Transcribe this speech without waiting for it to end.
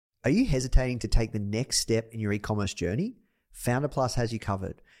Are you hesitating to take the next step in your e-commerce journey? Foundr Plus has you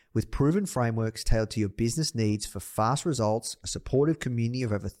covered. With proven frameworks tailored to your business needs for fast results, a supportive community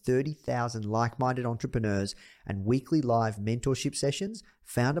of over 30,000 like-minded entrepreneurs, and weekly live mentorship sessions,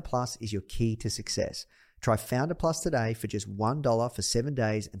 Foundr Plus is your key to success. Try Foundr Plus today for just $1 for 7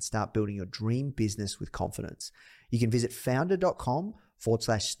 days and start building your dream business with confidence. You can visit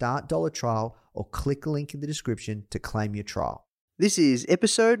foundr.com/start $trial or click the link in the description to claim your trial. This is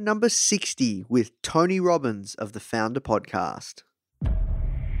episode number 60 with Tony Robbins of the Foundr podcast.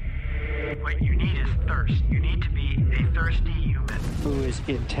 What you need is thirst. You need to be a thirsty human who is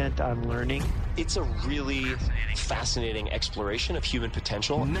intent on learning. It's a really fascinating exploration of human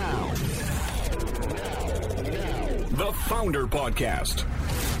potential. Now, the Foundr podcast.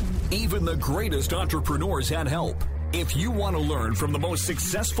 Even the greatest entrepreneurs had help. If you want to learn from the most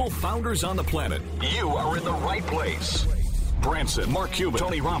successful founders on the planet, you are in the right place. Branson, Mark Cuban,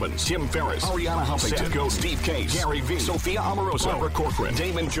 Tony Robbins, Tim Ferriss, Ariana Huffington, Seth Godin, Steve Case, Gary Vee, Sophia Amoruso, Barbara Corcoran,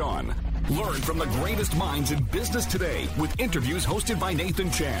 Damon John. Learn from the greatest minds in business today with interviews hosted by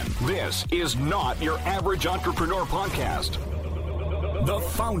Nathan Chan. This is not your average entrepreneur podcast. The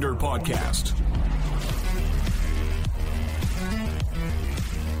Foundr podcast.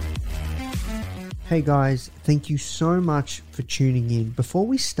 Hey guys, thank you so much for tuning in. Before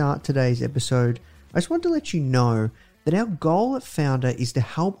we start today's episode, I just want to let you know that our goal at Foundr is to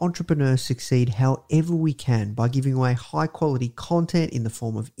help entrepreneurs succeed however we can by giving away high quality content in the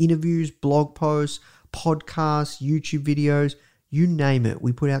form of interviews, blog posts, podcasts, YouTube videos, you name it.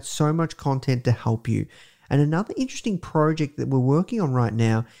 We put out so much content to help you. And another interesting project that we're working on right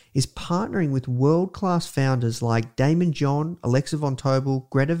now is partnering with world-class founders like Damon John, Alexa Von Tobel,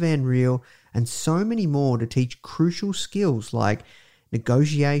 Greta Van Riel, and so many more to teach crucial skills like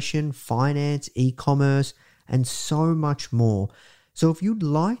negotiation, finance, e-commerce, and so much more. So if you'd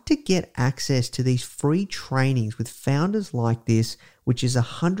like to get access to these free trainings with founders like this, which is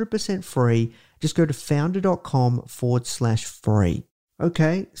 100% free, just go to foundr.com/free.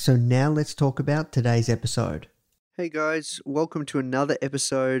 Okay, so now let's talk about today's episode. Hey guys, welcome to another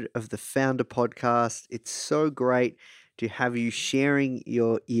episode of the Foundr podcast. It's so great to have you sharing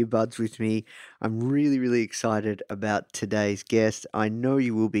your earbuds with me. I'm really, really excited about today's guest. I know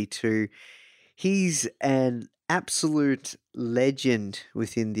you will be too. He's an absolute legend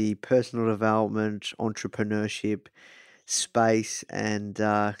within the personal development, entrepreneurship space, and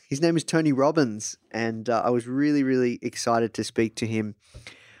his name is Tony Robbins, and I was really, really excited to speak to him.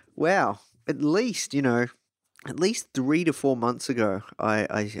 Wow, at least 3 to 4 months ago,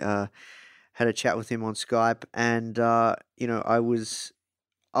 I had a chat with him on Skype, and I was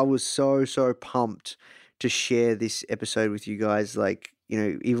so pumped to share this episode with you guys. Like,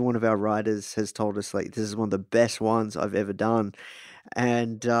 even one of our writers has told us, like, this is one of the best ones I've ever done.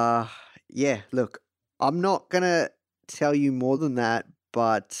 And look, I'm not going to tell you more than that,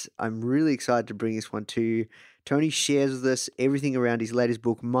 but I'm really excited to bring this one to you. Tony shares with us everything around his latest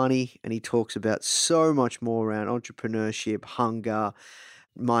book, Money, and he talks about so much more around entrepreneurship, hunger,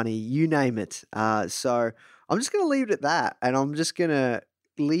 money, you name it. So I'm just going to leave it at that, and I'm just going to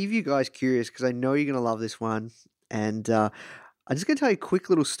leave you guys curious because I know you're going to love this one. And I'm just going to tell you a quick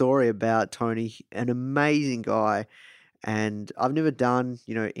little story about Tony, an amazing guy, and I've never done,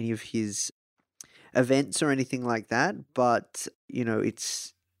 any of his events or anything like that, but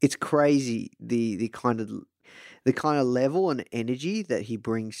it's crazy the kind of level and energy that he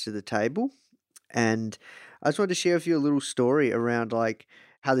brings to the table. And I just wanted to share with you a little story around like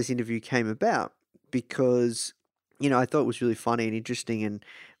how this interview came about, because I thought it was really funny and interesting and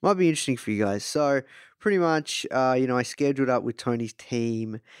might be interesting for you guys. So pretty much, I scheduled up with Tony's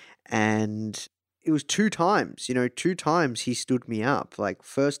team, and it was 2 times, 2 times he stood me up. Like,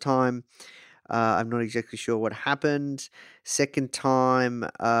 first time, I'm not exactly sure what happened. Second time,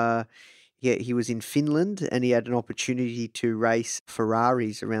 he was in Finland and he had an opportunity to race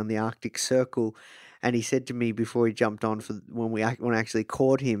Ferraris around the Arctic Circle. And he said to me before he jumped on when I actually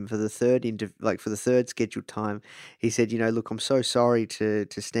called him for the third scheduled time, he said, look, I'm so sorry to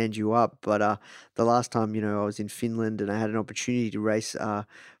stand you up, but the last time, I was in Finland and I had an opportunity to race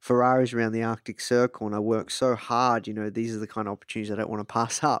Ferraris around the Arctic Circle, and I worked so hard, these are the kind of opportunities I don't want to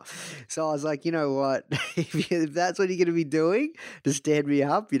pass up. So I was like, you know what, if that's what you're going to be doing to stand me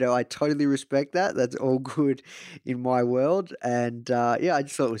up, I totally respect that. That's all good in my world. And I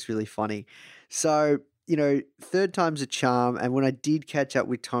just thought it was really funny. So, third time's a charm. And when I did catch up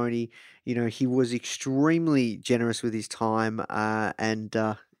with Tony, he was extremely generous with his time. And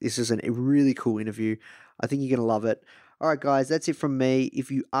this is a really cool interview. I think you're going to love it. All right, guys, that's it from me.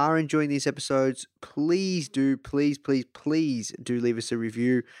 If you are enjoying these episodes, please do leave us a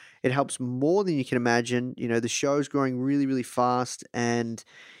review. It helps more than you can imagine. The show's growing really, really fast, and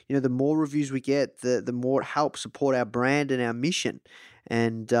the more reviews we get, the more it helps support our brand and our mission.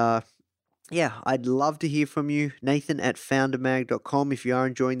 And yeah, I'd love to hear from you, Nathan@foundermag.com, if you are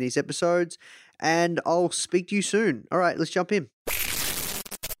enjoying these episodes, and I'll speak to you soon. All right, let's jump in.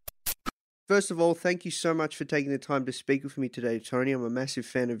 First of all, thank you so much for taking the time to speak with me today, Tony. I'm a massive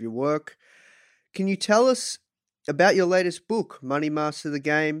fan of your work. Can you tell us about your latest book, Money Master the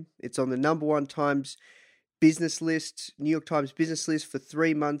Game? It's on the #1 Times business list, New York Times business list for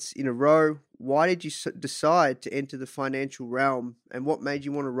 3 months in a row. Why did you decide to enter the financial realm, and what made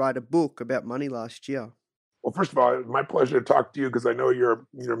you want to write a book about money last year? Well, first of all, it's my pleasure to talk to you because I know your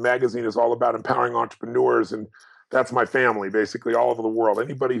magazine is all about empowering entrepreneurs, and that's my family, basically, all over the world.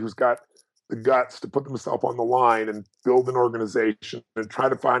 Anybody who's got the guts to put themselves on the line and build an organization and try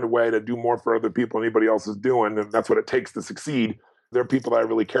to find a way to do more for other people than anybody else is doing, and that's what it takes to succeed. They're people that I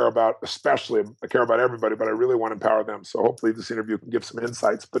really care about, especially. I care about everybody, but I really want to empower them. So hopefully this interview can give some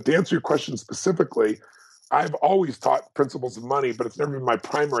insights. But to answer your question specifically, I've always taught principles of money, but it's never been my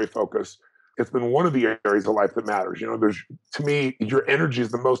primary focus. It's been one of the areas of life that matters. To me, your energy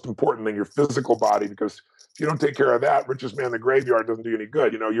is the most important than your physical body, because if you don't take care of that, richest man in the graveyard doesn't do you any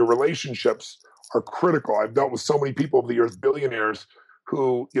good. Your relationships are critical. I've dealt with so many people over the years, billionaires,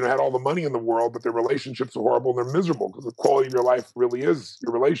 who had all the money in the world, but their relationships are horrible and they're miserable, because the quality of your life really is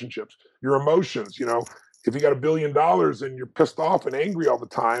your relationships, your emotions. If you got $1 billion and you're pissed off and angry all the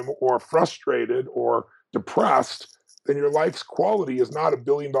time, or frustrated or depressed, then your life's quality is not $1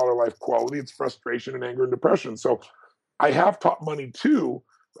 billion life quality. It's frustration and anger and depression. So I have taught money too,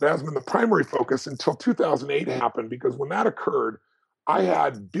 but it hasn't been the primary focus until 2008 happened, because when that occurred, I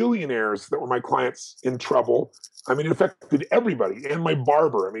had billionaires that were my clients in trouble. I mean, it affected everybody, and my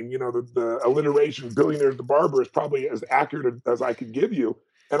barber. I mean, the alliteration, billionaires to barber, is probably as accurate as I could give you.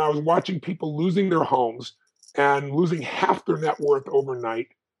 And I was watching people losing their homes and losing half their net worth overnight.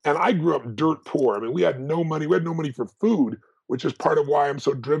 And I grew up dirt poor. I mean, we had no money. We had no money for food, which is part of why I'm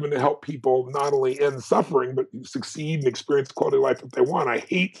so driven to help people not only end suffering, but succeed and experience the quality of life that they want. I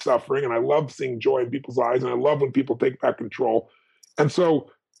hate suffering, and I love seeing joy in people's eyes, and I love when people take back control. And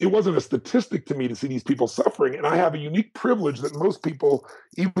so it wasn't a statistic to me to see these people suffering. And I have a unique privilege that most people,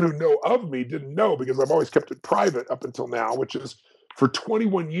 even who know of me, didn't know, because I've always kept it private up until now, which is for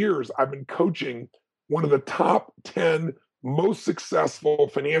 21 years, I've been coaching one of the top 10 most successful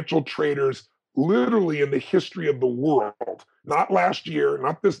financial traders literally in the history of the world. Not last year,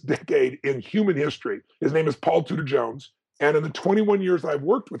 not this decade, in human history. His name is Paul Tudor Jones. And in the 21 years I've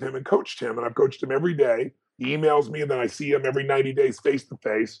worked with him and coached him, and I've coached him every day, he emails me, and then I see him every 90 days face to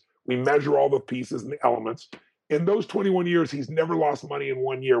face. We measure all the pieces and the elements. In those 21 years, he's never lost money in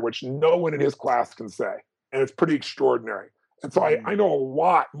 1 year, which no one in his class can say. And it's pretty extraordinary. And so I know a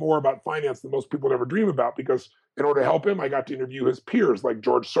lot more about finance than most people would ever dream about, because in order to help him, I got to interview his peers like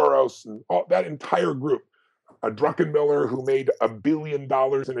George Soros and all that entire group. Druckenmiller, who made $1 billion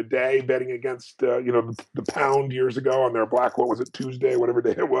in a day betting against the pound years ago on their Black, what was it, Tuesday, whatever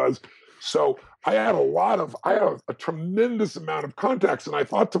day it was. So I had a tremendous amount of contacts, and I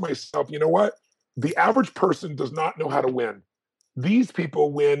thought to myself, you know what? The average person does not know how to win. These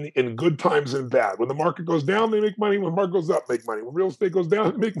people win in good times and bad. When the market goes down, they make money. When the market goes up, they make money. When real estate goes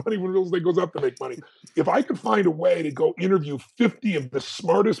down, they make money. When real estate goes up, they make money. If I could find a way to go interview 50 of the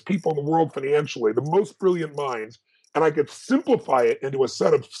smartest people in the world financially, the most brilliant minds, and I could simplify it into a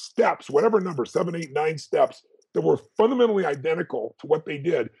set of steps, whatever number, 7, 8, 9 steps, that were fundamentally identical to what they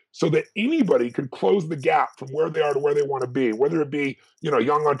did, so that anybody could close the gap from where they are to where they want to be, whether it be, a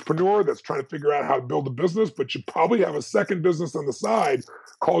young entrepreneur that's trying to figure out how to build a business, but should probably have a second business on the side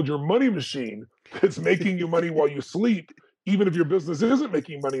called your money machine that's making you money while you sleep, even if your business isn't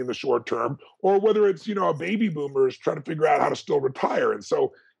making money in the short term, or whether it's, a baby boomer is trying to figure out how to still retire. And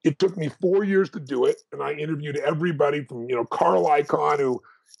so it took me 4 years to do it. And I interviewed everybody from, Carl Icahn, who,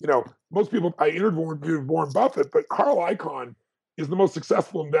 most people, I interviewed Warren Buffett, but Carl Icahn is the most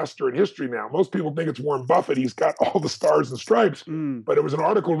successful investor in history now. Most people think it's Warren Buffett. He's got all the stars and stripes. But it was an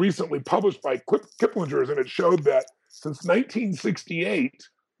article recently published by Kiplinger's, and it showed that since 1968,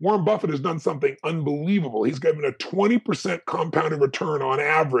 Warren Buffett has done something unbelievable. He's given a 20% compounded return on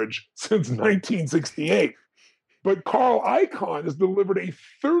average since 1968. But Carl Icahn has delivered a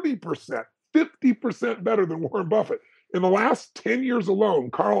 30%, 50% better than Warren Buffett. In the last 10 years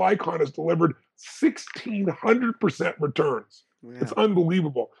alone, Carl Icahn has delivered 1,600% returns. Wow. It's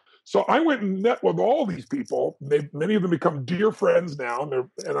unbelievable. So I went and met with all these people. Many of them become dear friends now,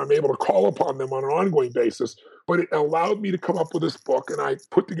 and I'm able to call upon them on an ongoing basis. but it allowed me to come up with this book. And I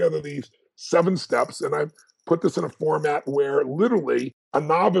put together these 7 steps, and I put this in a format where literally a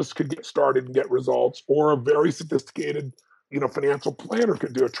novice could get started and get results, or a very sophisticated, financial planner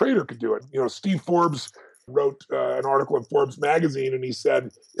could do it, trader could do it. Steve Forbes wrote an article in Forbes magazine, and he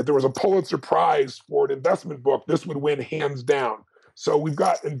said, if there was a Pulitzer Prize for an investment book, this would win hands down. So we've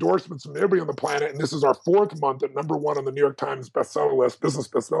got endorsements from everybody on the planet, and this is our 4th month at #1 on the New York Times bestseller list, business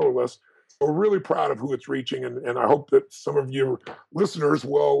bestseller list. We're really proud of who it's reaching, and I hope that some of you listeners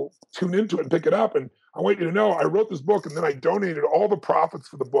will tune into it and pick it up. And I want you to know, I wrote this book, and then I donated all the profits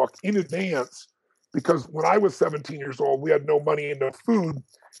for the book in advance, because when I was 17 years old, we had no money and no food,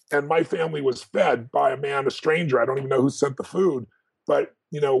 and my family was fed by a stranger. I don't even know who sent the food, but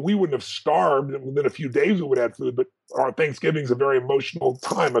we wouldn't have starved, and within a few days we would have food. But our Thanksgiving is a very emotional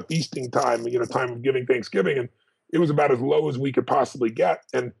time, a feasting time, time of giving Thanksgiving, and it was about as low as we could possibly get.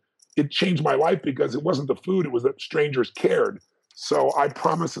 And it changed my life because it wasn't the food, it was that strangers cared. So I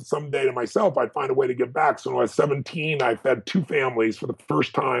promised that someday to myself I'd find a way to give back. So when I was 17, I fed 2 families for the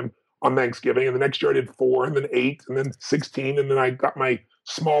first time on Thanksgiving, and the next year I did 4, and then 8, and then 16, and then I got my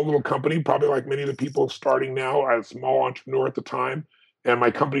small little company, probably like many of the people starting now. I was a small entrepreneur at the time, and my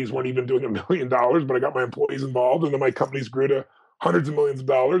companies weren't even doing $1 million, but I got my employees involved, and then my companies grew to hundreds of millions of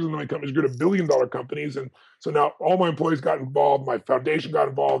dollars, and then my companies grew to billion-dollar companies. And so now all my employees got involved, my foundation got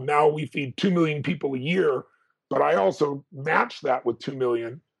involved. Now we feed 2 million people a year, but I also matched that with 2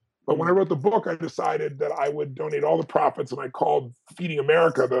 million. But when I wrote the book, I decided that I would donate all the profits, and I called Feeding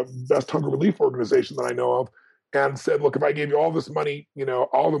America, the best hunger relief organization that I know of, and said, look, if I gave you all this money,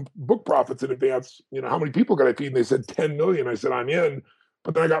 all the book profits in advance, how many people could I feed? And they said 10 million. I said, I'm in.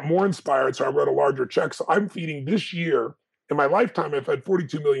 But then I got more inspired, so I wrote a larger check. So I'm feeding this year, in my lifetime, I've fed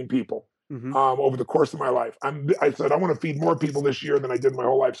 42 million people over the course of my life. I said, I want to feed more people this year than I did my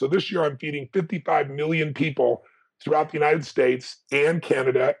whole life. So this year I'm feeding 55 million people throughout the United States and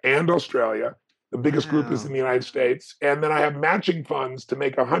Canada and Australia. The biggest group is in the United States. And then I have matching funds to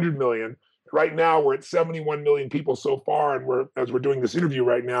make 100 million. Right now, we're at 71 million people so far, and as we're doing this interview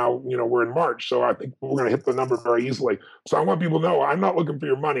right now, we're in March, so I think we're going to hit the number very easily. So I want people to know I'm not looking for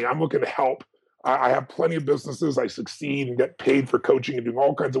your money. I'm looking to help. I have plenty of businesses. I succeed and get paid for coaching and doing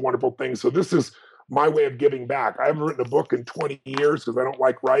all kinds of wonderful things. So this is my way of giving back. I haven't written a book in 20 years because I don't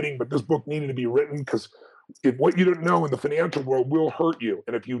like writing, but this book needed to be written because if what you don't know in the financial world will hurt you.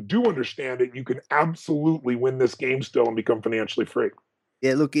 And if you do understand it, you can absolutely win this game still and become financially free.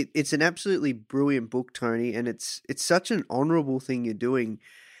 Yeah, look, it's an absolutely brilliant book, Tony, and it's such an honorable thing you're doing.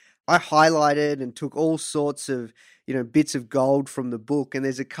 I highlighted and took all sorts of, bits of gold from the book, and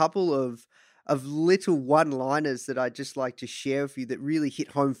there's a couple of little one-liners that I'd just like to share with you that really hit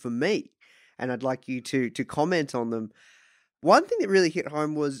home for me, and I'd like you to comment on them. One thing that really hit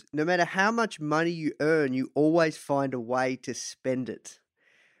home was no matter how much money you earn, you always find a way to spend it,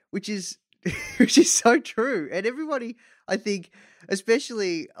 which is so true. And everybody, I think,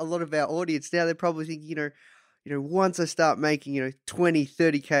 especially a lot of our audience now, they're probably thinking, once I start making, 20,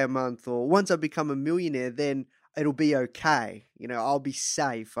 30K a month, or once I become a millionaire, then it'll be okay. I'll be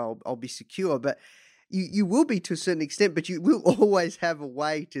safe. I'll be secure. But you will be to a certain extent, but you will always have a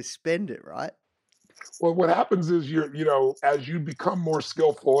way to spend it, right? Well, what happens is as you become more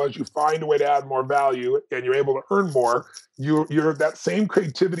skillful, as you find a way to add more value and you're able to earn more, you're that same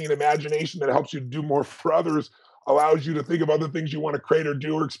creativity and imagination that helps you do more for others allows you to think of other things you want to create or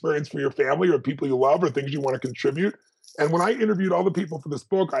do or experience for your family or people you love or things you want to contribute. And when I interviewed all the people for this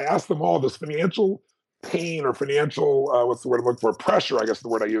book, I asked them all, does financial pain or financial, what's the word I'm looking for? Pressure, I guess the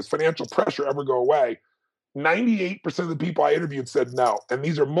word I use, financial pressure ever go away? 98% of the people I interviewed said no. And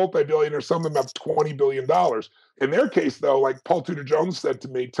these are multi-billionaires. Some of them have $20 billion. In their case, though, like Paul Tudor Jones said to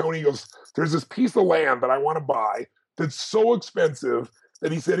me, Tony goes, there's this piece of land that I want to buy that's so expensive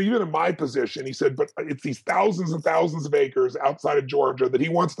that he said, even in my position, he said, but it's these thousands and thousands of acres outside of Georgia that he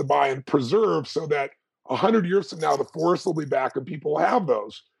wants to buy and preserve so that 100 years from now, the forest will be back and people will have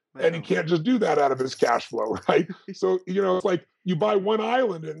those. Wow. And he can't just do that out of his cash flow, right? So, it's like you buy one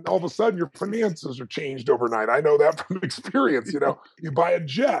island and all of a sudden your finances are changed overnight. I know that from experience, you buy a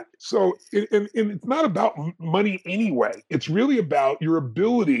jet. So and it's not about money anyway. It's really about your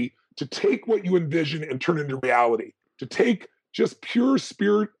ability to take what you envision and turn into reality, to take just pure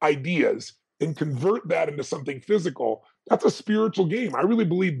spirit ideas and convert that into something physical. That's a spiritual game. I really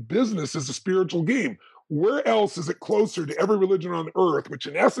believe business is a spiritual game. Where else is it closer to every religion on earth, which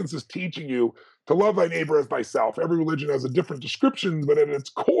in essence is teaching you to love thy neighbor as thyself? Every religion has a different description, but at its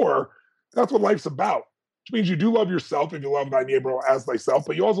core, that's what life's about. Which means you do love yourself if you love thy neighbor as thyself,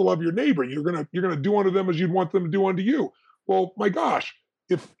 but you also love your neighbor. You're gonna do unto them as you'd want them to do unto you. Well, my gosh,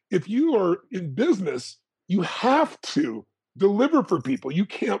 if you are in business, you have to deliver for people. You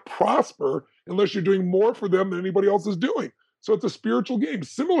can't prosper unless you're doing more for them than anybody else is doing. So it's a spiritual game.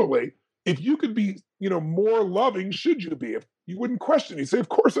 Similarly, if you could be, more loving, should you be? If you wouldn't question, you say, of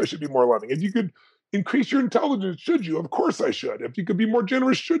course I should be more loving. If you could increase your intelligence, should you? Of course I should. If you could be more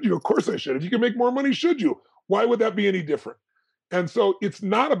generous, should you? Of course I should. If you could make more money, should you? Why would that be any different? And so it's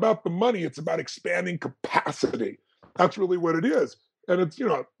not about the money. It's about expanding capacity. That's really what it is. And it's,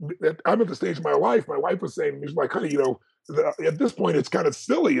 I'm at the stage of my life. My wife was saying, she's like, honey, at this point, it's kind of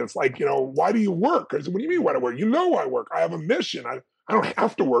silly. It's like, why do you work? I said, what do you mean, why do I work? I work. I have a mission. I don't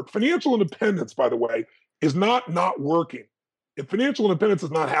have to work. Financial independence, by the way, is not working. If financial independence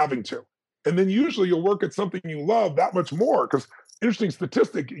is not having to. And then usually you'll work at something you love that much more. Because interesting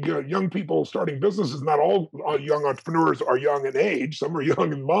statistic, young people starting businesses, not all young entrepreneurs are young in age. Some are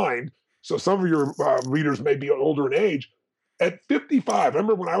young in mind. So some of your readers may be older in age. At 55, I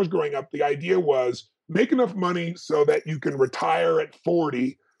remember when I was growing up, the idea was make enough money so that you can retire at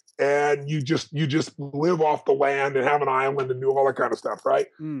 40 and you just live off the land and have an island and do all that kind of stuff, right?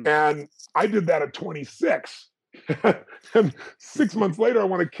 And I did that at 26. And 6 months later, I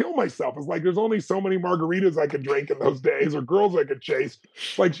want to kill myself. It's like there's only so many margaritas I could drink in those days or girls I could chase.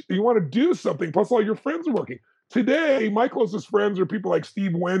 It's like you want to do something, plus all your friends are working. Today, my closest friends are people like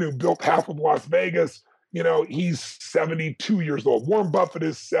Steve Wynn, who built half of Las Vegas. He's 72 years old. Warren Buffett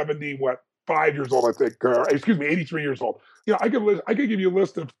is 5 years old, I think. 83 years old. I could give you a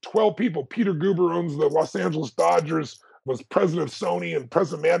list of 12 people. Peter Guber owns the Los Angeles Dodgers, was president of Sony and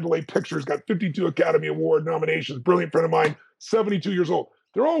president of Mandalay Pictures, got 52 Academy Award nominations, brilliant friend of mine, 72 years old.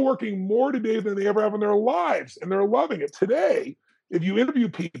 They're all working more today than they ever have in their lives, and they're loving it. Today, if you interview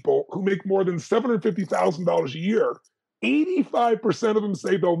people who make more than $750,000 a year, 85% of them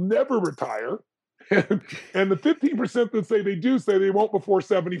say they'll never retire, and the 15% that say they do say they won't before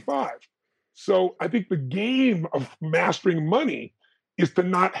 75. So I think the game of mastering money is to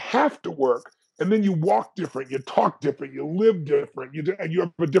not have to work. And then you walk different, you talk different, you live different, you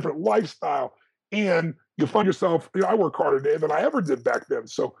have a different lifestyle, and you find yourself, I work harder today than I ever did back then.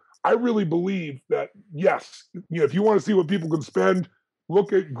 So I really believe that, yes, if you want to see what people can spend,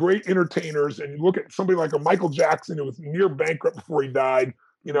 look at great entertainers and look at somebody like a Michael Jackson who was near bankrupt before he died.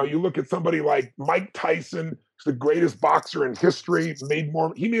 You look at somebody like Mike Tyson, who's the greatest boxer in history, he made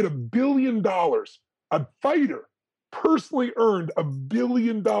 $1 billion, a fighter. Personally earned $1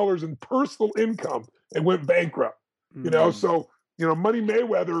 billion in personal income and went bankrupt. So Money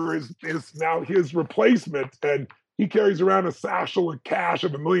Mayweather is now his replacement, and he carries around a satchel of cash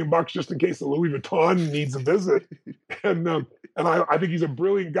of $1 million just in case the Louis Vuitton needs a visit. And I think he's a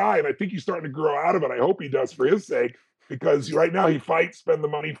brilliant guy, and I think he's starting to grow out of it. I hope he does for his sake, because right now he fights, spend the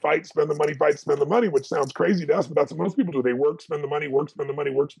money, fight, spend the money, fight, spend the money, which sounds crazy to us, but that's what most people do. They work, spend the money, work, spend the money,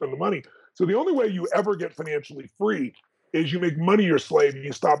 work, spend the money. So the only way you ever get financially free is you make money your slave and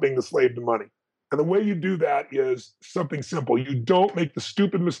you stop being the slave to money. And the way you do that is something simple. You don't make the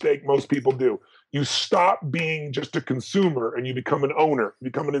stupid mistake most people do. You stop being just a consumer and you become an owner, you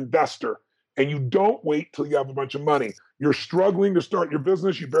become an investor. And you don't wait till you have a bunch of money. You're struggling to start your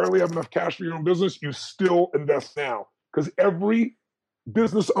business. You barely have enough cash for your own business. You still invest now. Because every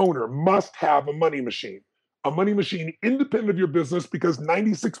business owner must have a money machine independent of your business, because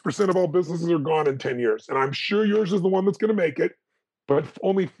 96% of all businesses are gone in 10 years. And I'm sure yours is the one that's going to make it, but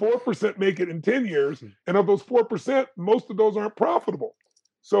only 4% make it in 10 years. And of those 4%, most of those aren't profitable.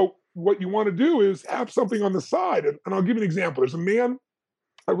 So what you want to do is have something on the side. And I'll give you an example. There's a man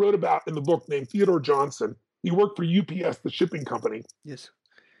I wrote about in the book named Theodore Johnson. He worked for UPS, the shipping company. Yes.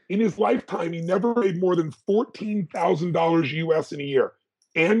 In his lifetime, he never made more than $14,000 US in a year.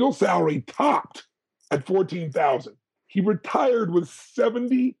 Annual salary topped at $14,000. He retired with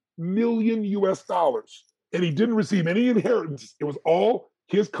 $70 million US dollars, and he didn't receive any inheritance. It was all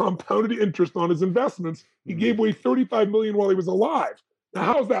his compounded interest on his investments. He gave away $35 million while he was alive. Now,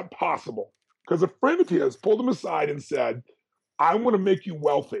 how is that possible? Because a friend of his pulled him aside and said, I want to make you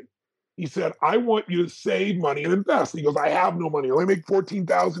wealthy. He said, I want you to save money and invest. He goes, I have no money. I only make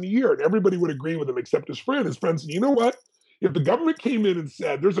 $14,000 a year. And everybody would agree with him except his friend. His friend said, you know what? If the government came in and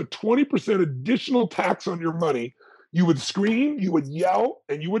said, there's a 20% additional tax on your money, you would scream, you would yell,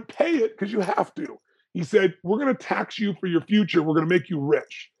 and you would pay it because you have to. He said, we're going to tax you for your future. We're going to make you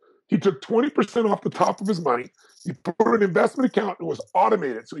rich. He took 20% off the top of his money. He put an investment account that was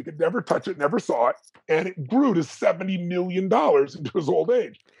automated so he could never touch it, never saw it. And it grew to $70 million into his old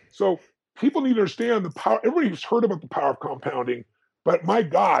age. So people need to understand the power. Everybody's heard about the power of compounding. But my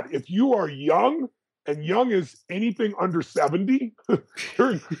God, if you are young, and young is anything under 70,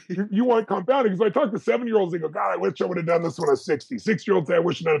 you want compounding. Because I talk to 7-year-olds, they go, God, I wish I would have done this when I was 60. 6-year-olds say, I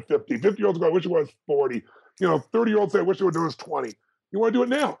wish I had 50. 50-year-olds go, I wish I was 40. 30-year-old say, I wish I would do this 20. You want to do it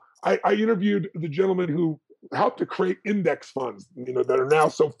now. I interviewed the gentleman who helped to create index funds, that are now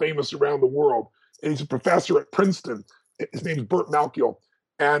so famous around the world. And he's a professor at Princeton. His name's Burt Malkiel.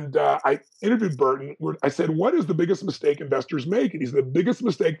 And I interviewed Burt, and I said, what is the biggest mistake investors make? And he said, the biggest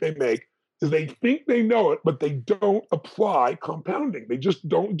mistake they make is they think they know it, but they don't apply compounding. They just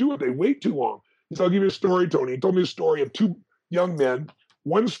don't do it. They wait too long. He said, I'll give you a story, Tony. He told me a story of two young men.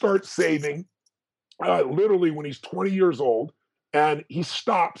 One starts saving literally when he's 20 years old, and he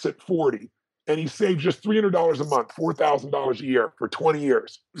stops at 40. And he saves just $300 a month, $4,000 a year for 20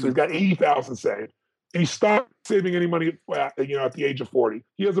 years. So he's got $80,000 saved. And he stopped saving any money at the age of 40.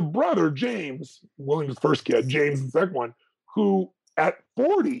 He has a brother, James, William's first kid, James, the second one, who at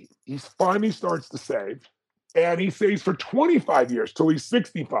 40, he finally starts to save. And he saves for 25 years till he's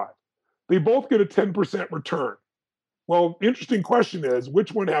 65. They both get a 10% return. Well, interesting question is,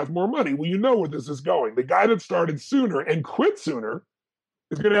 which one has more money? Well, you know where this is going. The guy that started sooner and quit sooner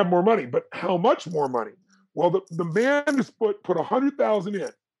is going to have more money. But how much more money? Well, the man has put $100,000 in,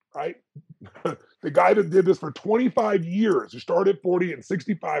 right? The guy that did this for 25 years, who started at 40 and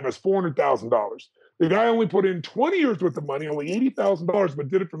 65, has $400,000. The guy only put in 20 years worth of money, only $80,000, but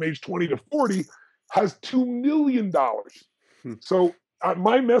did it from age 20 to 40, has $2 million. So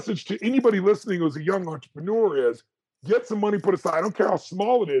my message to anybody listening who's a young entrepreneur is, get some money put aside. I don't care how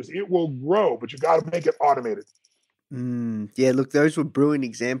small it is. It will grow, but you got to make it automated. Yeah, look, those were brilliant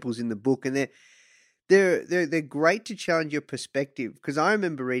examples in the book, and they're great to challenge your perspective, because I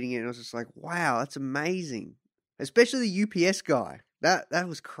remember reading it and I was just like, wow, that's amazing. Especially the UPS guy. That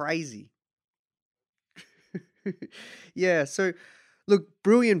was crazy. Yeah, so look,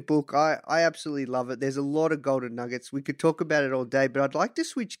 brilliant book. I absolutely love it. There's a lot of golden nuggets. We could talk about it all day, but I'd like to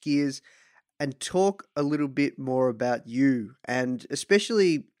switch gears and talk a little bit more about you, and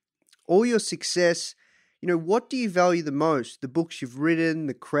especially all your success. What do you value the most? The books you've written,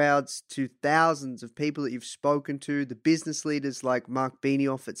 the crowds to thousands of people that you've spoken to, the business leaders like Mark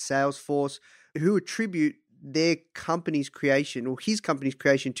Benioff at Salesforce, who attribute their company's creation or his company's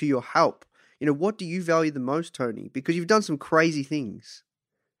creation to your help. What do you value the most, Tony? Because you've done some crazy things.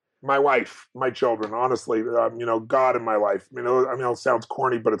 My wife, my children, honestly, God in my life. It sounds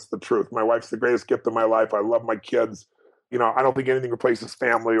corny, but it's the truth. My wife's the greatest gift of my life. I love my kids. I don't think anything replaces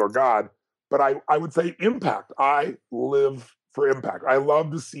family or God. But I would say impact. I live for impact. I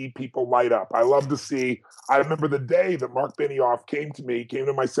love to see people light up. I remember the day that Mark Benioff came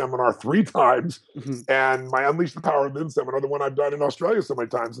to my seminar 3 times, and my Unleash the Power Within seminar, the one I've done in Australia so many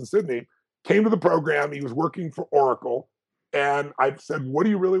times in Sydney, came to the program. He was working for Oracle. And I said, what do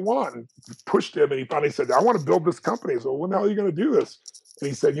you really want? And pushed him, and he finally said, I want to build this company. So when the hell are you going to do this? And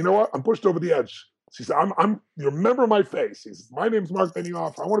he said, you know what? I'm pushed over the edge. She said, you remember my face. He says, my name's Mark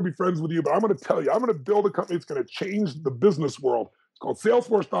Benioff. I want to be friends with you, but I'm going to tell you, I'm going to build a company that's going to change the business world. It's called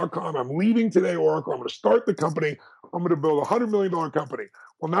Salesforce.com. I'm leaving today, Oracle. I'm going to start the company. I'm going to build a $100 million company.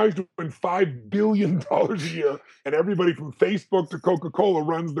 Well, now he's doing $5 billion a year, and everybody from Facebook to Coca-Cola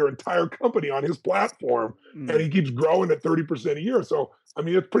runs their entire company on his platform, and he keeps growing at 30% a year. So,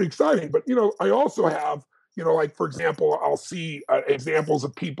 it's pretty exciting. But, I also have, like, for example, I'll see examples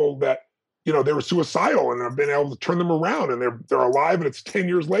of people that, they were suicidal, and I've been able to turn them around, and they're alive, and it's 10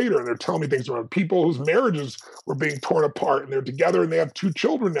 years later, and they're telling me things around people whose marriages were being torn apart, and they're together, and they have 2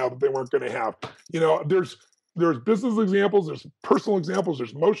 children now that they weren't going to have. There's business examples, there's personal examples,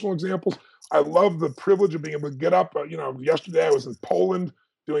 there's emotional examples. I love the privilege of being able to get up. Yesterday I was in Poland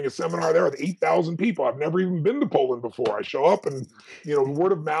doing a seminar there with 8,000 people. I've never even been to Poland before. I show up and,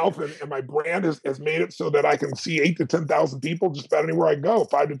 word of mouth, and my brand has made it so that I can see 8,000 to 10,000 people just about anywhere I go,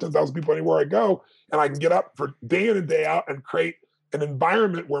 5,000 to 10,000 people anywhere I go. And I can get up for day in and day out and create an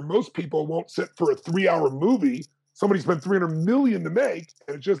environment where most people won't sit for a 3-hour movie. Somebody spent $300 million to make,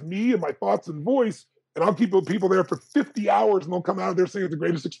 and it's just me and my thoughts and voice. And I'll keep people there for 50 hours, and they'll come out of there saying it's the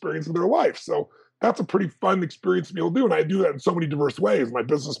greatest experience of their life. So that's a pretty fun experience to be able to do. And I do that in so many diverse ways, my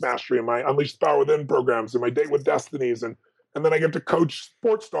business mastery and my Unleash the Power Within programs and my Date with Destinies. And then I get to coach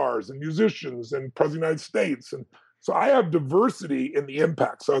sports stars and musicians and President of the United States. And so I have diversity in the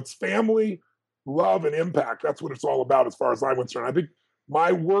impact. So it's family, love, and impact. That's what it's all about as far as I'm concerned. I think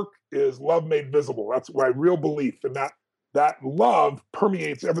my work is love made visible. That's my real belief. And that love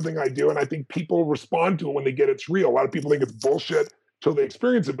permeates everything I do. And I think people respond to it when they get it's real. A lot of people think it's bullshit till they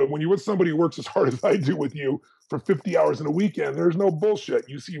experience it. But when you're with somebody who works as hard as I do with you for 50 hours in a weekend, there's no bullshit.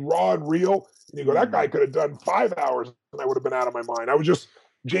 You see raw and real, and you go, that guy could have done 5 hours and I would have been out of my mind.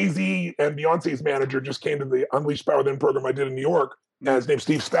 Jay-Z and Beyonce's manager just came to the Unleash Power Within program I did in New York. And his name's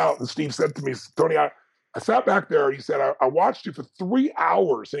Steve Stout. And Steve said to me, Tony, I sat back there, and he said, I watched you for 3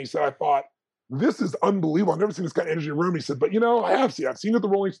 hours. And he said, I thought, this is unbelievable. I've never seen this kind of energy in a room. He said, but, I have seen. I've seen that the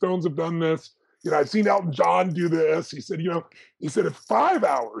Rolling Stones have done this. I've seen Elton John do this. He said, at 5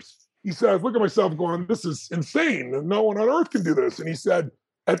 hours, he said, I look at myself going, this is insane. No one on earth can do this. And he said,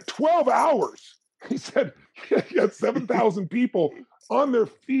 at 12 hours, he said, he had 7,000 people on their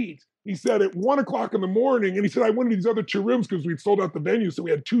feet. He said at 1 o'clock in the morning, and he said, I went to these other 2 rooms because we'd sold out the venue. So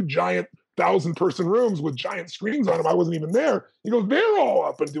we had 2 giant 1,000-person rooms with giant screens on them. I wasn't even there. He goes, they're all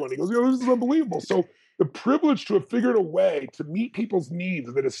up and doing it. He goes, this is unbelievable. So the privilege to have figured a way to meet people's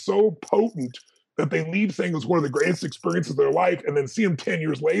needs that is so potent that they leave saying it was one of the greatest experiences of their life, and then see them 10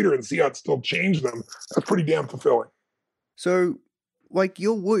 years later and see how it still changed them. That's pretty damn fulfilling. So, like,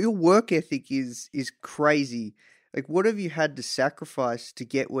 your work ethic is crazy. Like, what have you had to sacrifice to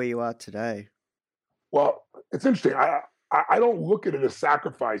get where you are today? Well, it's interesting. I don't look at it as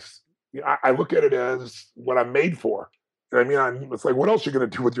sacrifice. I look at it as what I'm made for. I mean, it's like, what else are you going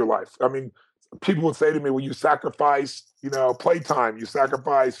to do with your life? I mean, people would say to me, well, you sacrificed, playtime. You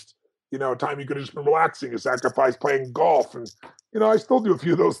sacrificed, time you could have just been relaxing. You sacrificed playing golf. And, I still do a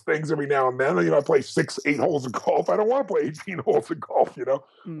few of those things every now and then. I play 6, 8 holes of golf. I don't want to play 18 holes of golf,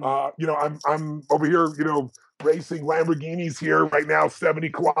 I'm over here, racing Lamborghinis here right now, 70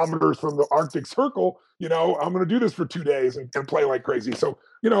 kilometers from the Arctic Circle. I'm going to do this for 2 days and play like crazy. So,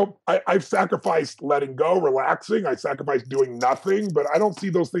 I've sacrificed letting go, relaxing. I sacrificed doing nothing, but I don't see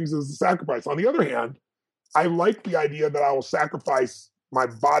those things as a sacrifice. On the other hand, I like the idea that I will sacrifice my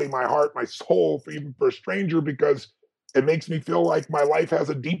body, my heart, my soul even for a stranger, because it makes me feel like my life has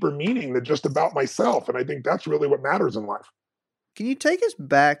a deeper meaning than just about myself. And I think that's really what matters in life. Can you take us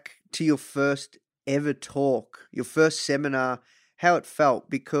back to your first ever talk, your first seminar, how it felt?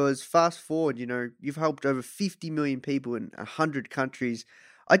 Because fast forward, you've helped over 50 million people in 100 countries.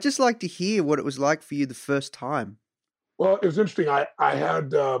 I'd just like to hear what it was like for you the first time. Well, it was interesting. I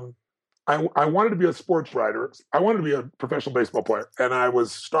wanted to be a sports writer. I wanted to be a professional baseball player. And I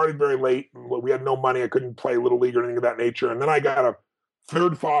was starting very late. We had no money. I couldn't play Little League or anything of that nature. And then I got a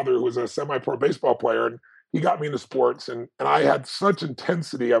third father who was a semi-pro baseball player. And he got me into sports. And I had such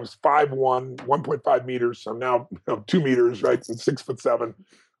intensity. I was 5'1", 1.5 meters. So I'm now 2 meters, right? And 6'7".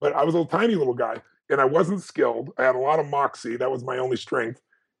 But I was a tiny little guy. And I wasn't skilled. I had a lot of moxie. That was my only strength.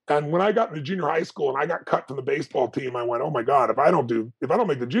 And when I got into junior high school and I got cut from the baseball team, I went, oh my God, if I don't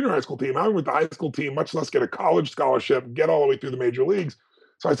make the junior high school team, I don't make the high school team, much less get a college scholarship, get all the way through the major leagues.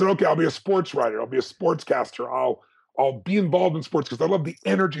 So I said, okay, I'll be a sports writer. I'll be a sportscaster. I'll be involved in sports because I love the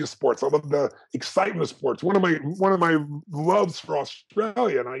energy of sports. I love the excitement of sports. One of my loves for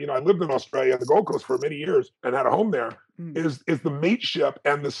Australia, and I lived in Australia, the Gold Coast, for many years and had a home there, is the mateship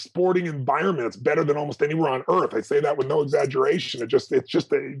and the sporting environment. It's better than almost anywhere on earth. I say that with no exaggeration.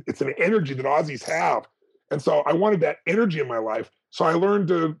 It's an energy that Aussies have. And so I wanted that energy in my life. So I learned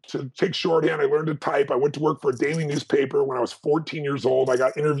to take shorthand. I learned to type. I went to work for a daily newspaper when I was 14 years old. I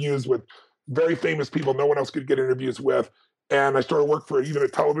got interviews with very famous people no one else could get interviews with. And I started work for even a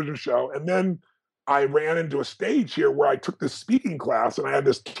television show. And then I ran into a stage here where I took this speaking class, and I had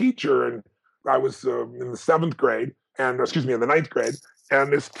this teacher, and I was in the 7th grade, in the 9th grade.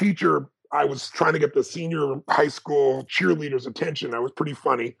 And this teacher, I was trying to get the senior high school cheerleaders' attention. I was pretty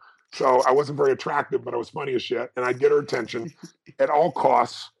funny. So I wasn't very attractive, but I was funny as shit. And I'd get her attention at all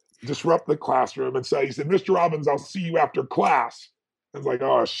costs, disrupt the classroom, and say, he said, Mr. Robbins, I'll see you after class. I was like,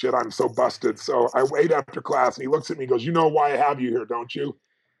 oh, shit, I'm so busted. So I wait after class, and he looks at me and goes, you know why I have you here, don't you?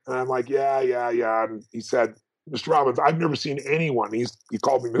 And I'm like, yeah. And he said, Mr. Robbins, I've never seen anyone. He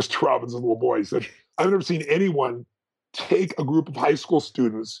called me Mr. Robbins, a little boy. He said, I've never seen anyone take a group of high school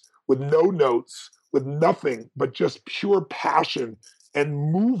students with no notes, with nothing, but just pure passion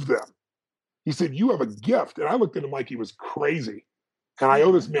and move them. He said, you have a gift. And I looked at him like he was crazy. And I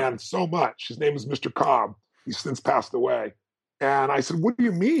owe this man so much. His name is Mr. Cobb. He's since passed away. And I said, what do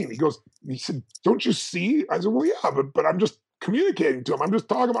you mean? He said, don't you see? I said, well, yeah, but I'm just communicating to him. I'm just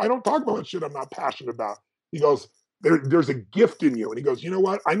talking about, I don't talk about shit I'm not passionate about. He goes, there's a gift in you. And he goes, you know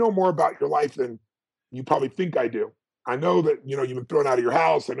what? I know more about your life than you probably think I do. I know that, you've been thrown out of your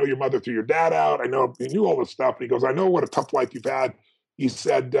house. I know your mother threw your dad out. I know he knew all this stuff. And he goes, I know what a tough life you've had. He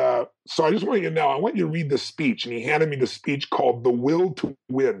said, so I just want you to know, I want you to read this speech. And he handed me the speech called The Will to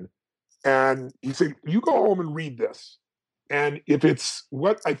Win. And he said, you go home and read this. And if it's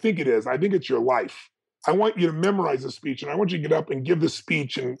what I think it is, I think it's your life. I want you to memorize the speech, and I want you to get up and give the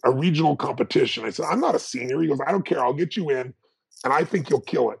speech in a regional competition. I said, I'm not a senior. He goes, I don't care. I'll get you in, and I think you'll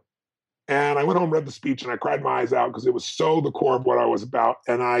kill it. And I went home, read the speech, and I cried my eyes out because it was so the core of what I was about.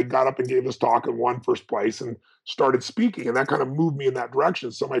 And I got up and gave this talk and won first place and started speaking, and that kind of moved me in that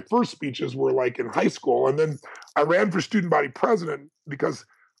direction. So my first speeches were like in high school, and then I ran for student body president because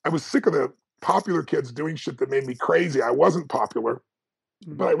I was sick of the popular kids doing shit that made me crazy. I wasn't popular,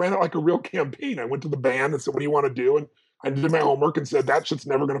 but I ran it like a real campaign. I went to the band and said, what do you want to do? And I did my homework and said, that shit's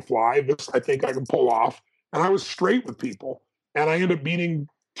never going to fly. This I think I can pull off. And I was straight with people. And I ended up meeting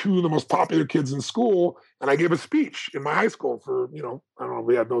two of the most popular kids in school. And I gave a speech in my high school for, I don't know,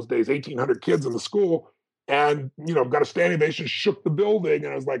 we had those days, 1,800 kids in the school. And, got a standing ovation, shook the building.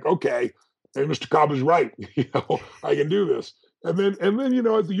 And I was like, okay, and Mr. Cobb is right. I can do this. And then,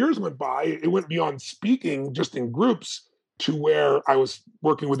 as the years went by, it went beyond speaking just in groups to where I was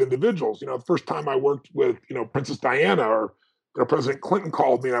working with individuals. The first time I worked with, Princess Diana or President Clinton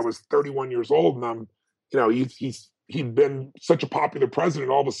called me and I was 31 years old and he'd been such a popular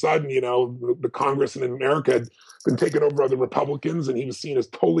president. All of a sudden, the Congress in America had been taken over by the Republicans and he was seen as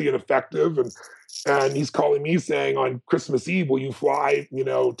totally ineffective. And he's calling me saying on Christmas Eve, will you fly,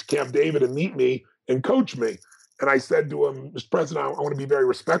 to Camp David and meet me and coach me? And I said to him, Mr. President, I want to be very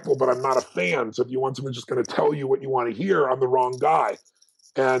respectful, but I'm not a fan. So if you want someone just going to tell you what you want to hear, I'm the wrong guy.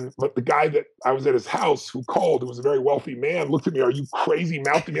 But the guy that I was at his house who called, who was a very wealthy man, looked at me, are you crazy?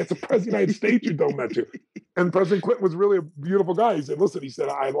 Mouthed to me, that's the President of the United States you don't mention. And President Clinton was really a beautiful guy. He said, listen,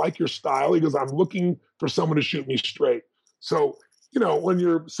 I like your style. He goes, I'm looking for someone to shoot me straight. So, when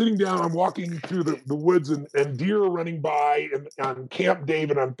you're sitting down, I'm walking through the woods and deer are running by and on Camp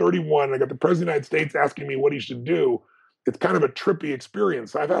David, I'm 31. And I got the President of the United States asking me what he should do. It's kind of a trippy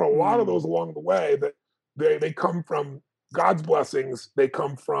experience. I've had a lot of those along the way that they come from God's blessings. They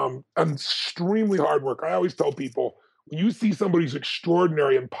come from extremely hard work. I always tell people, when you see somebody who's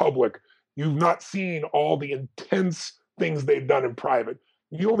extraordinary in public, you've not seen all the intense things they've done in private.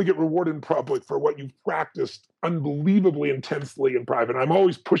 You only get rewarded in public for what you've practiced unbelievably intensely in private. I'm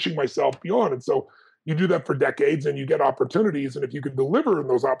always pushing myself beyond. And so you do that for decades and you get opportunities. And if you can deliver in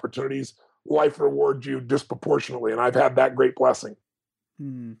those opportunities, life rewards you disproportionately. And I've had that great blessing.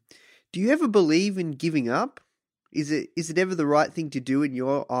 Do you ever believe in giving up? Is it ever the right thing to do in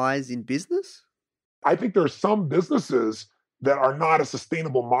your eyes in business? I think there are some businesses that are not a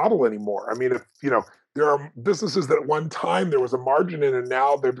sustainable model anymore. I mean, if, there are businesses that at one time there was a margin in and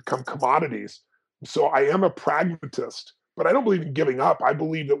now they've become commodities. So I am a pragmatist, but I don't believe in giving up. I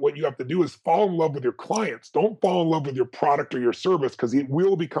believe that what you have to do is fall in love with your clients. Don't fall in love with your product or your service because it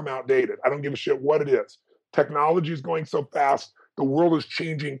will become outdated. I don't give a shit what it is. Technology is going so fast. The world is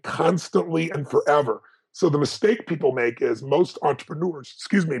changing constantly and forever. So the mistake people make is most entrepreneurs,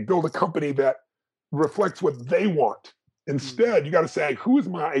 build a company that reflects what they want. Instead, you got to say, who is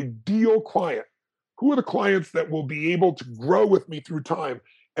my ideal client? Who are the clients that will be able to grow with me through time?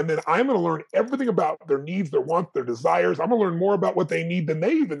 And then I'm going to learn everything about their needs, their wants, their desires. I'm going to learn more about what they need than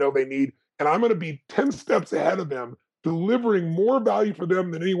they even know they need. And I'm going to be 10 steps ahead of them, delivering more value for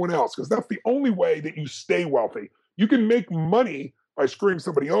them than anyone else, because that's the only way that you stay wealthy. You can make money by screwing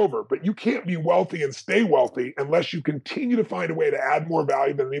somebody over, but you can't be wealthy and stay wealthy unless you continue to find a way to add more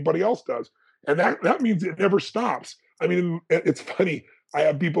value than anybody else does. And that means it never stops. I mean, it's funny. I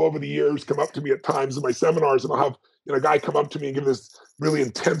have people over the years come up to me at times in my seminars, and I'll have a guy come up to me and give this really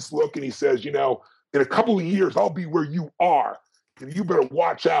intense look, and he says, in a couple of years, I'll be where you are, and you better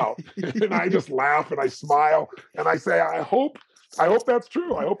watch out. And I just laugh and I smile and I say, I hope that's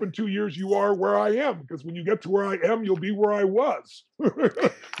true. I hope in 2 years you are where I am, because when you get to where I am, you'll be where I was.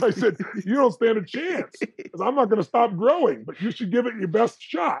 I said, you don't stand a chance, because I'm not going to stop growing, but you should give it your best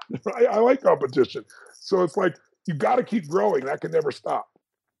shot. I like competition. So it's like, you got to keep growing. That can never stop.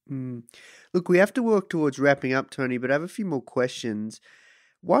 Look, we have to work towards wrapping up, Tony, but I have a few more questions.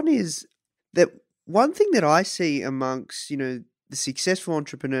 One is that one thing that I see amongst, the successful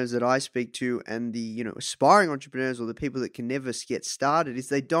entrepreneurs that I speak to and the, aspiring entrepreneurs or the people that can never get started is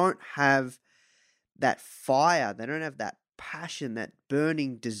they don't have that fire. They don't have that passion, that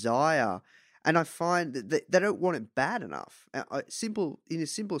burning desire. And I find that they don't want it bad enough. In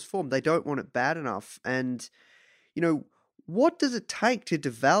its simplest form, they don't want it bad enough. And, what does it take to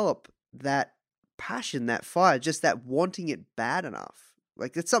develop that passion, that fire, just that wanting it bad enough?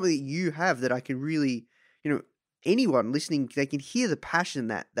 Like, that's something that you have that I can really, anyone listening, they can hear the passion,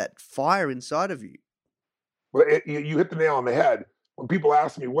 that fire inside of you. Well, you hit the nail on the head. When people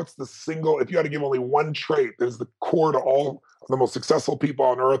ask me, what's the single, if you had to give only one trait that is the core to all of the most successful people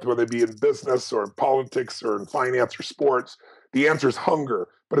on earth, whether they be in business or in politics or in finance or sports, the answer is hunger.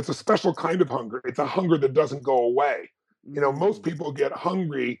 But it's a special kind of hunger. It's a hunger that doesn't go away. Most people get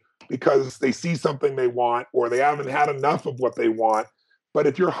hungry because they see something they want or they haven't had enough of what they want. But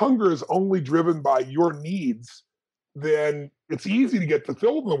if your hunger is only driven by your needs, then it's easy to get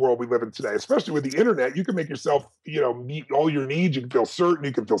fulfilled in the world we live in today, especially with the internet. You can make yourself, meet all your needs. You can feel certain.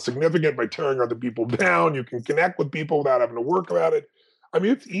 You can feel significant by tearing other people down. You can connect with people without having to work about it. I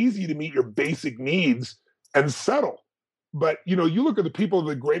mean, it's easy to meet your basic needs and settle. But, you know, you look at the people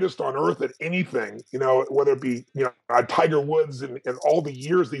the greatest on earth at anything, you know, whether it be, you know, Tiger Woods and all the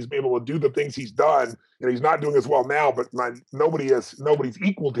years he's been able to do the things he's done. You know, he's not doing as well now, but nobody's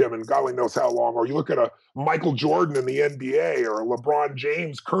equaled him in God only knows how long. Or you look at a Michael Jordan in the NBA or a LeBron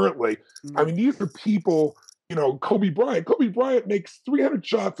James currently. I mean, these are people, you know, Kobe Bryant. Kobe Bryant makes 300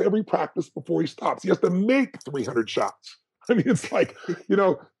 shots every practice before he stops. He has to make 300 shots. I mean, it's like, you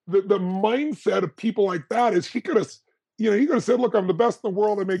know, the mindset of people like that is he could have said, look, I'm the best in the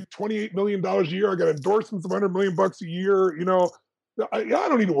world. I make $28 million a year. I got endorsements of $100 million a year. You know, I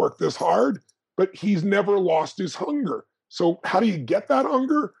don't need to work this hard, but he's never lost his hunger. So how do you get that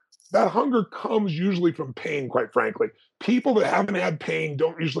hunger? That hunger comes usually from pain, quite frankly. People that haven't had pain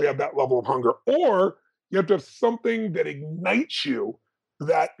don't usually have that level of hunger. Or you have to have something that ignites you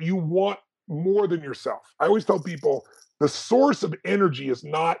that you want more than yourself. I always tell people the source of energy is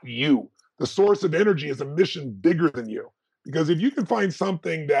not you. The source of energy is a mission bigger than you. Because if you can find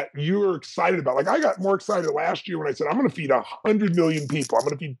something that you're excited about, like I got more excited last year when I said, I'm going to feed 100 million people. I'm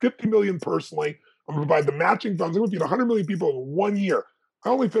going to feed 50 million personally. I'm going to provide the matching funds. I'm going to feed 100 million people in 1 year. I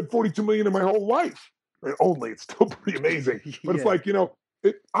only fed 42 million in my whole life. I mean, only, it's still pretty amazing. But It's like, you know,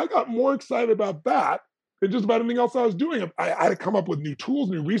 I got more excited about that than just about anything else I was doing. I had to come up with new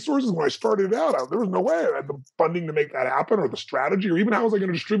tools, new resources. When I started out, there was no way I had the funding to make that happen or the strategy, or even how was I going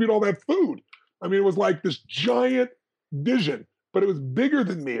to distribute all that food? I mean, it was like this giant vision, but it was bigger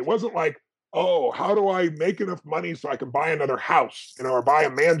than me. It wasn't like, oh, how do I make enough money so I can buy another house, you know, or buy a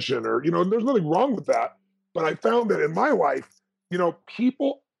mansion, or, you know, there's nothing wrong with that. But I found that in my life, you know,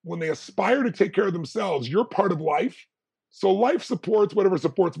 people, when they aspire to take care of themselves, you're part of life. So life supports whatever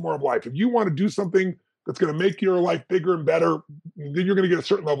supports more of life. If you want to do something that's going to make your life bigger and better, then you're going to get a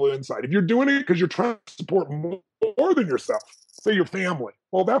certain level of insight. If you're doing it because you're trying to support more than yourself, say your family,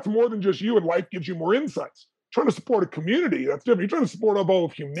 well, that's more than just you, and life gives you more insights. Trying to support a community, that's different. You're trying to support all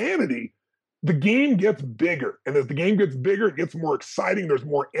of humanity, the game gets bigger. And as the game gets bigger, it gets more exciting. There's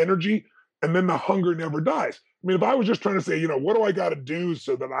more energy. And then the hunger never dies. I mean, if I was just trying to say, you know, what do I got to do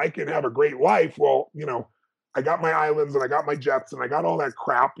so that I can have a great life? Well, you know, I got my islands and I got my jets and I got all that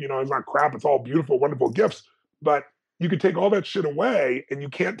crap. You know, it's not crap. It's all beautiful, wonderful gifts. But you can take all that shit away and you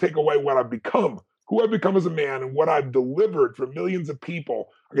can't take away what I've become, who I've become as a man and what I've delivered for millions of people.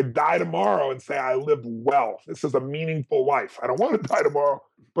 I could die tomorrow and say I lived well. This is a meaningful life. I don't want to die tomorrow,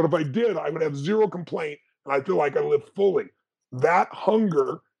 but if I did, I would have zero complaint and I feel like I lived fully. That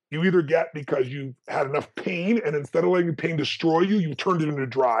hunger you either get because you had enough pain and instead of letting the pain destroy you, you turned it into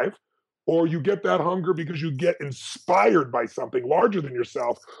drive, or you get that hunger because you get inspired by something larger than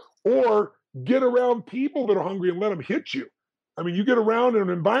yourself, or get around people that are hungry and let them hit you. I mean, you get around in an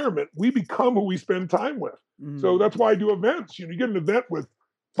environment, we become who we spend time with. So that's why I do events. You know, you get an event with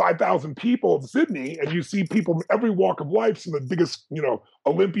 5,000 people in Sydney and you see people from every walk of life. Some of the biggest, you know,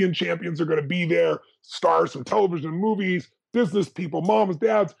 Olympian champions are going to be there, stars from television and movies, business people, moms,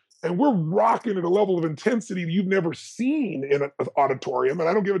 dads, and we're rocking at a level of intensity that you've never seen in an auditorium. And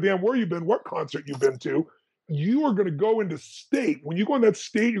I don't give a damn where you've been, what concert you've been to. You are going to go into state. When you go in that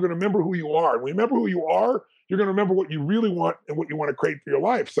state, you're going to remember who you are. And when you remember who you are, you're going to remember what you really want and what you want to create for your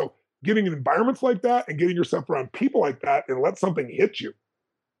life. So getting in environments like that and getting yourself around people like that and let something hit you.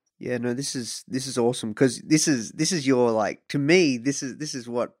 Yeah, no, this is awesome because this is your, like, to me, this is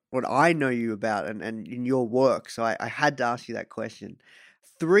what I know you about and in your work. So I had to ask you that question.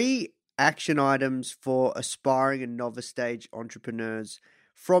 3 action items for aspiring and novice stage entrepreneurs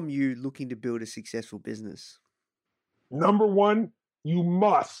from you looking to build a successful business. Number 1, you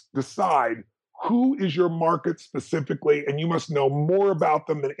must decide who is your market specifically, and you must know more about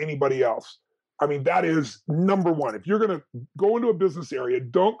them than anybody else. I mean, that is number 1. If you're going to go into a business area,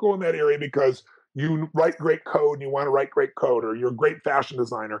 don't go in that area because you write great code and you want to write great code, or you're a great fashion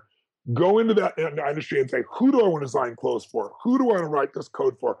designer. Go into that industry and say, who do I want to design clothes for? Who do I want to write this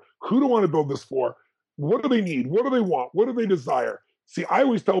code for? Who do I want to build this for? What do they need? What do they want? What do they desire? See, I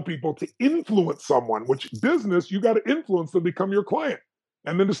always tell people to influence someone, which business, you got to influence them to become your client.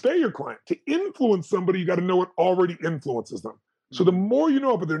 And then to stay your client. To influence somebody, you got to know what already influences them. So the more you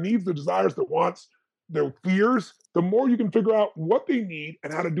know about their needs, their desires, their wants, their fears, the more you can figure out what they need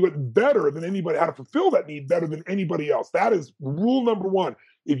and how to do it better than anybody, how to fulfill that need better than anybody else. That is rule number 1.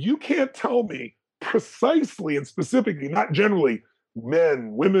 If you can't tell me precisely and specifically, not generally,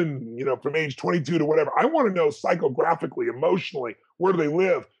 men, women, you know, from age 22 to whatever, I want to know psychographically, emotionally, where do they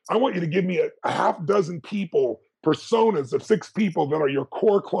live? I want you to give me a half dozen people, personas of 6 people that are your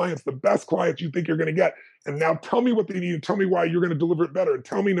core clients, the best clients you think you're going to get. And now tell me what they need and tell me why you're going to deliver it better. And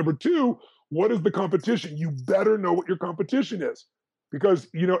tell me, number 2, what is the competition? You better know what your competition is. Because,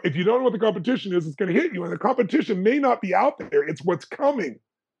 if you don't know what the competition is, it's going to hit you. And the competition may not be out there. It's what's coming.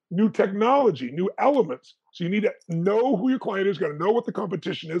 New technology, new elements. So you need to know who your client is, got to know what the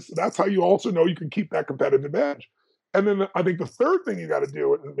competition is. So that's how you also know you can keep that competitive edge. And then I think the third thing you got to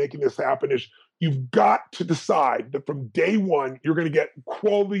do in making this happen is you've got to decide that from day one, you're going to get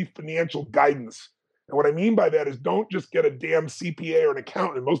quality financial guidance. And what I mean by that is don't just get a damn CPA or an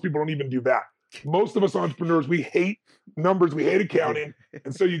accountant. Most people don't even do that. Most of us entrepreneurs, we hate numbers, we hate accounting.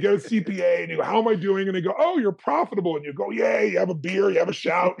 And so you get a CPA and you go, how am I doing? And they go, oh, you're profitable. And you go, yay, you have a beer, you have a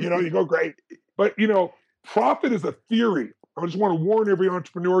shout, you go, great. But, profit is a theory. I just want to warn every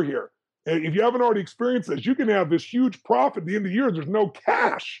entrepreneur here. And if you haven't already experienced this, you can have this huge profit at the end of the year. There's no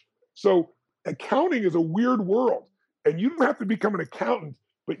cash. So accounting is a weird world. And you don't have to become an accountant,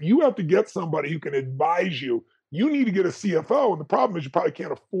 but you have to get somebody who can advise you. You need to get a CFO. And the problem is you probably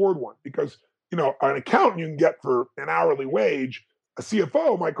can't afford one because an accountant you can get for an hourly wage. A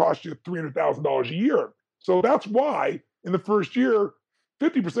CFO might cost you $300,000 a year. So that's why in the first year,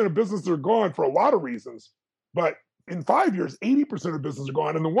 50% of businesses are gone for a lot of reasons. But in 5 years, 80% of businesses are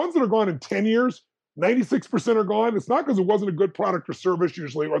gone. And the ones that are gone in 10 years, 96% are gone. It's not because it wasn't a good product or service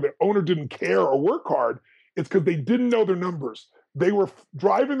usually, or the owner didn't care or work hard. It's because they didn't know their numbers. They were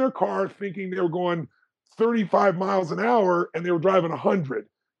driving their car thinking they were going 35 miles an hour and they were driving 100.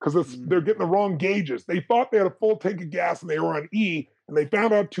 Because they're getting the wrong gauges. They thought they had a full tank of gas and they were on E, and they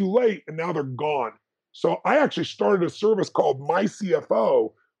found out too late, and now they're gone. So I actually started a service called My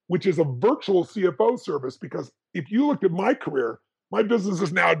CFO, which is a virtual CFO service, because if you looked at my career, my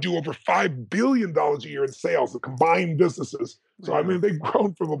businesses now do over $5 billion a year in sales, the combined businesses. So, I mean, they've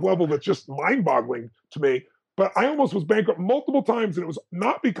grown from a level that's just mind-boggling to me. But I almost was bankrupt multiple times, and it was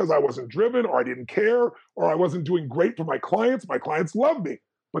not because I wasn't driven or I didn't care or I wasn't doing great for my clients. My clients loved me.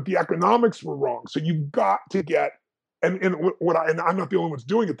 But the economics were wrong. So you've got to get, and I'm not the only ones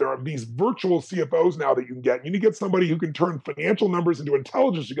doing it. There are these virtual CFOs now that you can get. You need to get somebody who can turn financial numbers into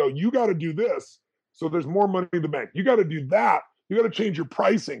intelligence. You go, you got to do this, so there's more money in the bank. You got to do that. You got to change your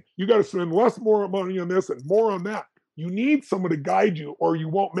pricing. You got to spend more money on this and more on that. You need someone to guide you, or you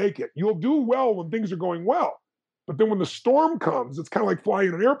won't make it. You'll do well when things are going well, but then when the storm comes, it's kind of like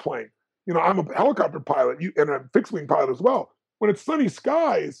flying an airplane. I'm a helicopter pilot and a fixed wing pilot as well. When it's sunny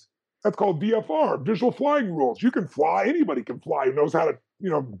skies, that's called VFR, visual flying rules. You can fly, anybody can fly who knows how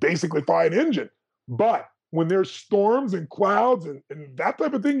to, basically fly an engine. But when there's storms and clouds and that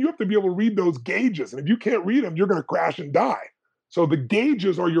type of thing, you have to be able to read those gauges. And if you can't read them, you're going to crash and die. So the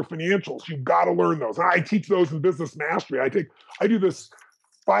gauges are your financials. You've got to learn those. And I teach those in Business Mastery. I do this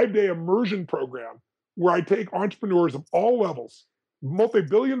 5-day immersion program where I take entrepreneurs of all levels,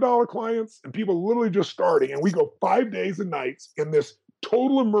 multi-billion-dollar clients and people literally just starting. And we go 5 days and nights in this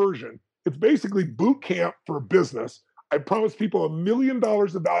total immersion. It's basically boot camp for business. I promise people $1 million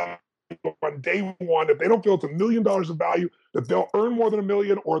of value on day one. If they don't feel it's $1 million of value, that they'll earn more than $1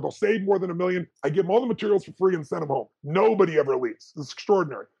 million or they'll save more than $1 million. I give them all the materials for free and send them home. Nobody ever leaves. It's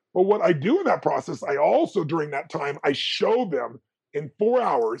extraordinary. But what I do in that process, I also, during that time, I show them in 4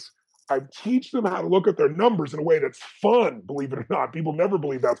 hours, I teach them how to look at their numbers in a way that's fun, believe it or not. People never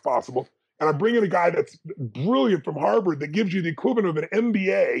believe that's possible. And I bring in a guy that's brilliant from Harvard that gives you the equivalent of an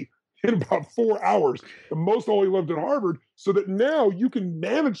MBA in about 4 hours. The most only lived at Harvard, so that now you can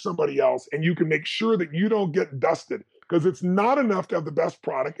manage somebody else and you can make sure that you don't get dusted. Because it's not enough to have the best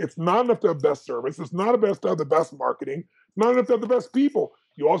product. It's not enough to have the best service. It's not enough to have the best marketing. It's not enough to have the best people.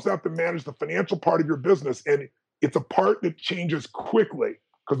 You also have to manage the financial part of your business. And it's a part that changes quickly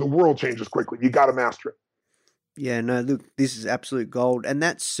because the world changes quickly. You got to master it. Yeah, no, look, this is absolute gold. And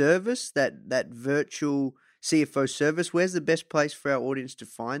that service, that virtual CFO service, where's the best place for our audience to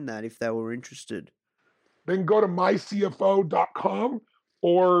find that if they were interested? Then go to mycfo.com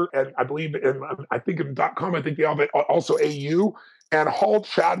and I believe I think in .com, I think they have it also AU, and Hall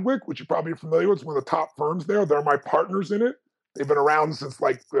Chadwick, which you probably are familiar with, is one of the top firms there. They're my partners in it. They've been around since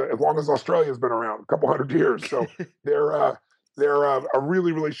as long as Australia's been around, a couple hundred years. So they're a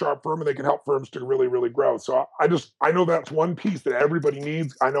really, really sharp firm, and they can help firms to really, really grow. So I know that's one piece that everybody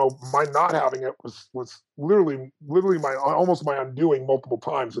needs. I know my not having it was literally almost my undoing multiple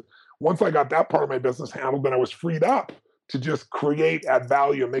times. Once I got that part of my business handled, then I was freed up to just create, add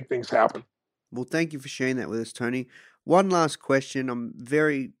value, and make things happen. Well, thank you for sharing that with us, Tony. One last question. I'm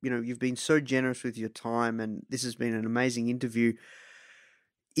very, you've been so generous with your time, and this has been an amazing interview.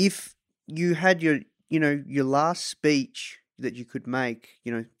 If you had your last speech that you could make,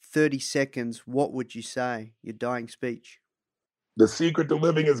 30 seconds, what would you say? Your dying speech. The secret to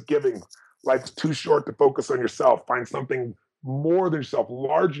living is giving. Life's too short to focus on yourself. Find something more than yourself,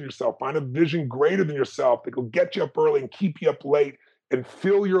 larger than yourself. Find a vision greater than yourself that will get you up early and keep you up late and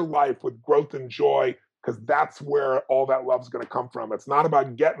fill your life with growth and joy, because that's where all that love's going to come from. It's not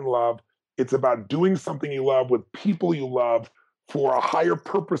about getting love. It's about doing something you love with people you love for a higher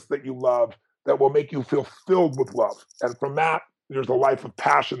purpose that you love that will make you feel filled with love. And from that, there's a life of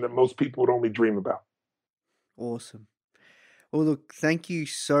passion that most people would only dream about. Awesome. Well, look, thank you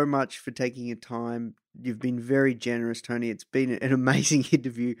so much for taking your time. You've been very generous, Tony. It's been an amazing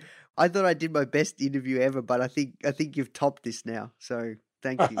interview. I thought I did my best interview ever, but I think you've topped this now. So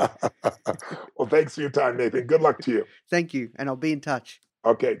thank you. Well, thanks for your time, Nathan. Good luck to you. Thank you. And I'll be in touch.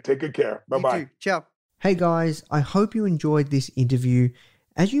 Okay. Take good care. Bye-bye. You too. Ciao. Hey guys, I hope you enjoyed this interview.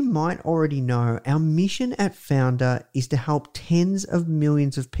 As you might already know, our mission at Foundr is to help tens of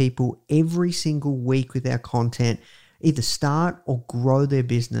millions of people every single week with our content, either start or grow their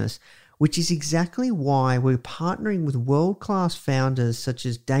business, which is exactly why we're partnering with world-class founders such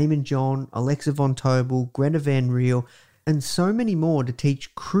as Damon John, Alexa Von Tobel, Greta Van Riel, and so many more to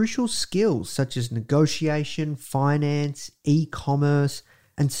teach crucial skills such as negotiation, finance, e-commerce,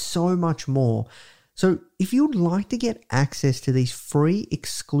 and so much more. So if you'd like to get access to these free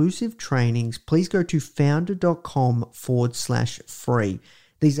exclusive trainings, please go to foundr.com/free.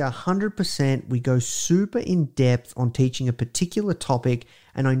 These are 100%. We go super in depth on teaching a particular topic,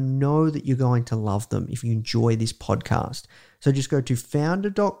 and I know that you're going to love them if you enjoy this podcast. So just go to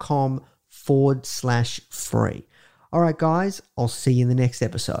foundr.com/free. All right, guys, I'll see you in the next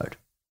episode.